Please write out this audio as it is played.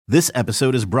This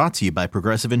episode is brought to you by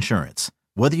Progressive Insurance.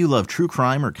 Whether you love true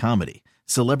crime or comedy,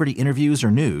 celebrity interviews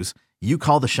or news, you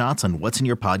call the shots on what's in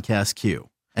your podcast queue.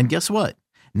 And guess what?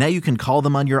 Now you can call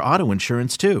them on your auto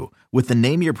insurance too with the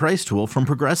Name Your Price tool from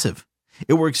Progressive.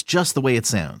 It works just the way it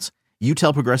sounds. You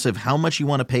tell Progressive how much you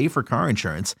want to pay for car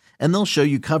insurance, and they'll show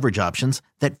you coverage options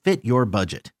that fit your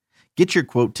budget. Get your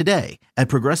quote today at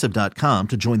Progressive.com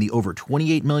to join the over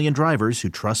 28 million drivers who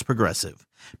trust Progressive.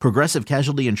 Progressive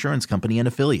Casualty Insurance Company and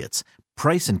Affiliates.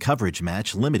 Price and coverage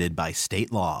match limited by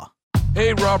state law.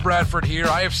 Hey, Rob Bradford here.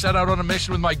 I have set out on a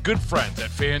mission with my good friends at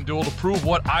FanDuel to prove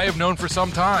what I have known for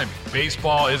some time.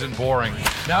 Baseball isn't boring.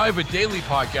 Now I have a daily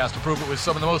podcast to prove it with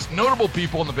some of the most notable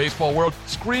people in the baseball world,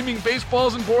 screaming baseball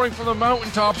isn't boring from the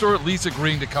mountaintops, or at least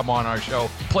agreeing to come on our show.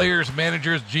 Players,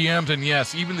 managers, GMs, and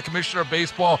yes, even the commissioner of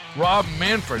baseball, Rob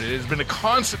Manfred. It has been a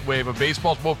constant wave of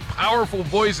baseball's most powerful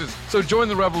voices. So join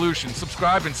the revolution.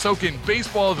 Subscribe and soak in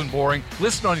Baseball Isn't Boring.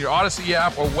 Listen on your Odyssey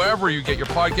app or wherever you get your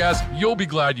podcast. You'll be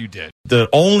glad you did. The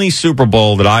only Super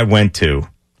Bowl that I went to,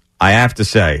 I have to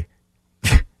say,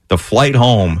 the flight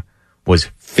home was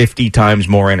 50 times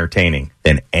more entertaining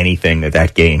than anything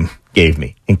that game gave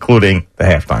me, including the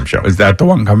halftime show. Is that the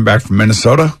one coming back from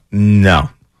Minnesota?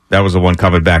 No. That was the one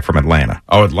coming back from Atlanta.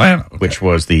 Oh, Atlanta. Okay. Which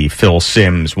was the Phil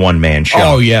Simms one-man show.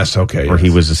 Oh, yes. Okay. Where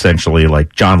he was essentially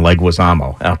like John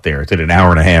Leguizamo out there. Did an hour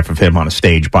and a half of him on a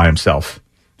stage by himself.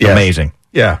 Yes. Amazing.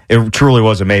 Yeah. It truly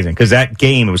was amazing because that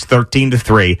game, it was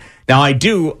 13-3. Now, I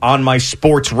do, on my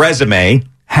sports resume,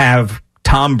 have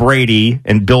Tom Brady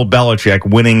and Bill Belichick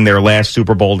winning their last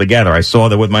Super Bowl together. I saw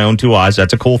that with my own two eyes.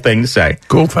 That's a cool thing to say.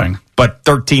 Cool thing. But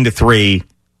 13-3,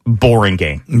 boring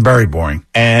game. Very boring.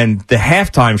 And the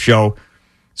halftime show,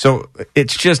 so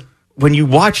it's just, when you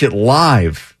watch it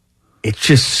live, it's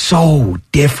just so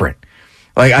different.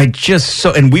 Like,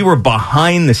 and we were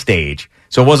behind the stage.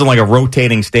 So it wasn't like a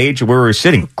rotating stage where we were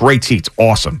sitting. Great seats.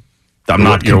 Awesome. I'm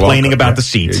not complaining about the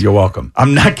seats. You're welcome.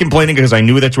 I'm not complaining because I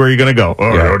knew that's where you're going to go.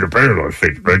 Oh, yeah. You're paying those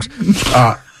seats, Biggs.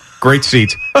 Great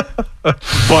seats.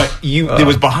 But it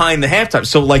was behind the halftime.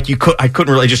 So like I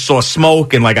couldn't really, just saw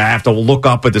smoke and like I have to look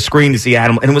up at the screen to see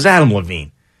Adam. And it was Adam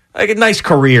Levine. Like a nice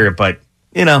career, but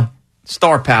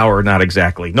star power, not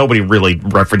exactly. Nobody really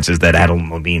references that Adam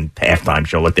Levine halftime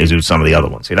show like they do some of the other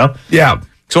ones, Yeah.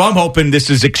 So I'm hoping this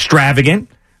is extravagant.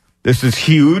 This is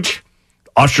huge.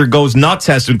 Usher goes nuts,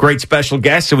 has some great special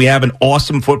guests, and we have an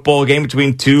awesome football game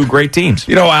between two great teams.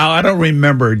 Al, I don't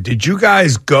remember. Did you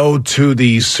guys go to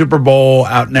the Super Bowl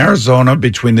out in Arizona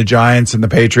between the Giants and the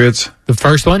Patriots? The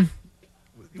first one?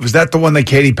 Was that the one that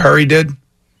Katy Perry did?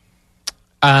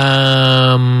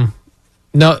 No.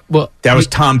 Well, that was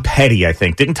Tom Petty, I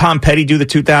think. Didn't Tom Petty do the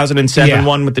 2007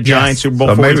 one with the Giants Super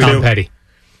Bowl? So maybe Tom Petty.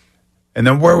 And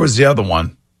then where was the other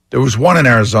one? There was one in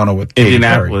Arizona with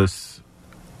Indianapolis.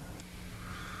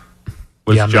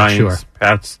 Was I'm Giants not sure.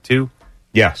 Pats too?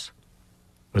 Yes.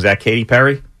 Was that Katy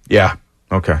Perry? Yeah.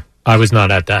 Okay. I was not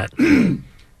at that.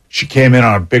 She came in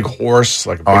on a big horse,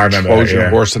 like a big Trojan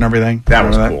horse and everything. That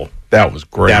was cool. That was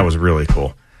great. That was really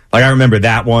cool. Like, I remember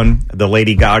that one, the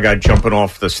Lady Gaga jumping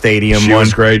off the stadium She one.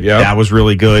 was great, yeah. That was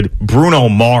really good. Bruno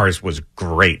Mars was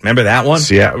great. Remember that one?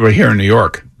 Yeah, we're here in New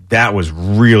York. That was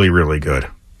really, really good.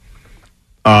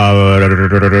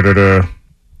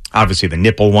 Obviously, the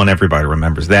nipple one, everybody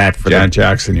remembers that. Janet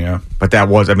Jackson, yeah. But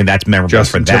that's memorable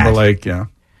Justin for that. Timberlake, yeah.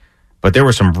 But there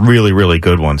were some really, really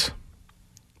good ones.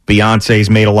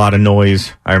 Beyonce's made a lot of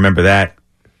noise. I remember that.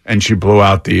 And she blew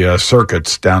out the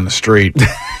circuits down the street.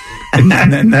 and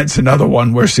then that's another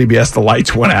one where CBS, the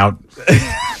lights went out.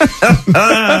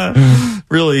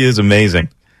 Really is amazing.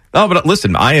 No, but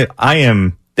listen, I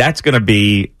am... That's going to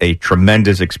be a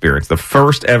tremendous experience. The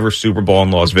first ever Super Bowl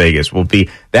in Las Vegas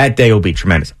that day will be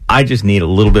tremendous. I just need a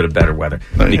little bit of better weather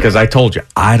because I told you,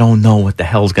 I don't know what the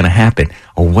hell's going to happen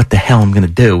or what the hell I'm going to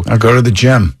do. I'll go to the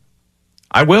gym.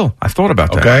 I will. I've thought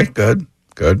about that. Okay,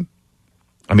 good.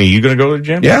 I mean, you going to go to the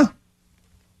gym? Yeah.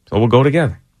 So we'll go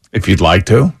together. If you'd like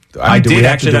to. I did we have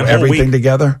actually to do everything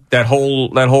together? That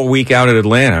whole week out in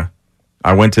Atlanta,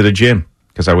 I went to the gym.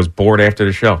 Because I was bored after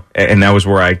the show. And that was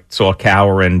where I saw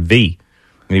Cower and V.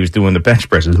 And he was doing the bench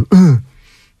presses. I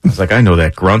was like, I know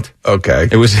that grunt. Okay.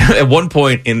 It was at one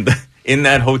point in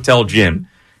that hotel gym,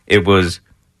 it was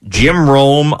Jim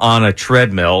Rome on a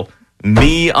treadmill,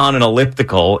 me on an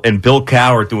elliptical, and Bill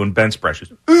Cower doing bench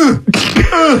presses.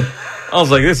 I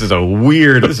was like, this is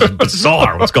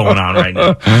bizarre what's going on right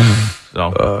now.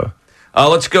 So,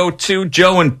 let's go to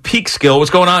Joe in Peekskill.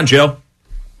 What's going on, Joe?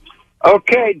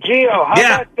 Okay, Gio, how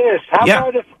about this? How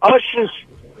about if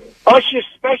Usher's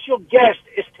special guest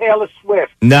is Taylor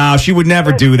Swift. No, she would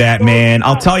never do that, man.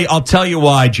 I'll tell you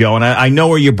why, Joe, and I know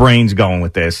where your brain's going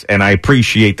with this, and I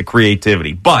appreciate the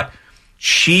creativity, but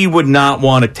she would not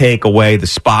want to take away the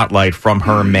spotlight from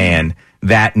her man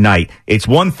that night. It's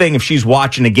one thing if she's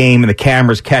watching a game and the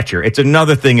cameras catch her. It's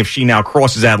another thing if she now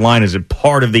crosses that line as a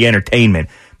part of the entertainment.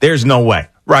 There's no way.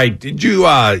 Right. Did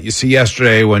you see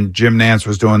yesterday when Jim Nantz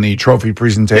was doing the trophy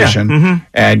presentation? Yeah. Mm-hmm.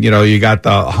 And, you got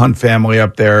the Hunt family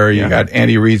up there. You got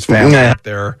Andy Reid's family up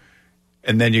there.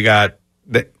 And then you got,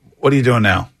 what are you doing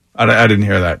now? I didn't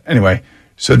hear that. Anyway,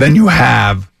 so then you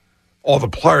have all the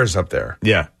players up there.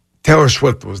 Yeah. Taylor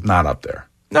Swift was not up there.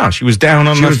 No, she was down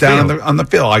on the field. Down on the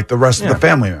field like the rest of the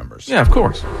family members. Yeah, of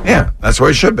course. Yeah, that's where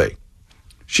it should be.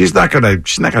 She's not gonna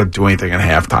do anything at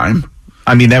halftime.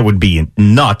 I mean, that would be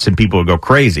nuts and people would go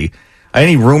crazy.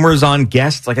 Any rumors on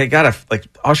guests? Like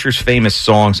Usher's famous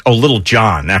songs. Oh, Little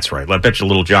John. That's right. I bet you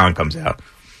Little John comes out.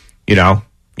 You know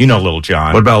Little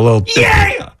John. What about Little Dicky?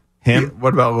 Yeah! Him?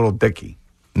 What about Little Dicky?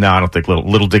 No, I don't think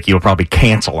Little Dicky will probably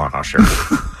cancel on Usher.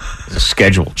 The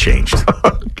schedule changed.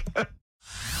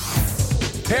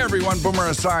 Hey everyone, Boomer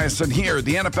Esiason here.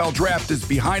 The NFL draft is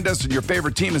behind us and your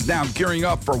favorite team is now gearing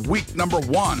up for week number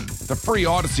 1. The free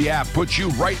Odyssey app puts you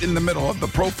right in the middle of the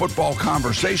pro football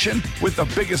conversation with the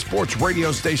biggest sports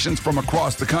radio stations from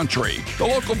across the country. The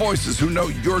local voices who know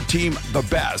your team the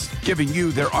best, giving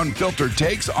you their unfiltered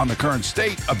takes on the current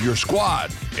state of your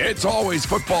squad. It's always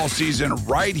football season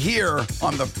right here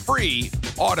on the free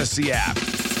Odyssey app.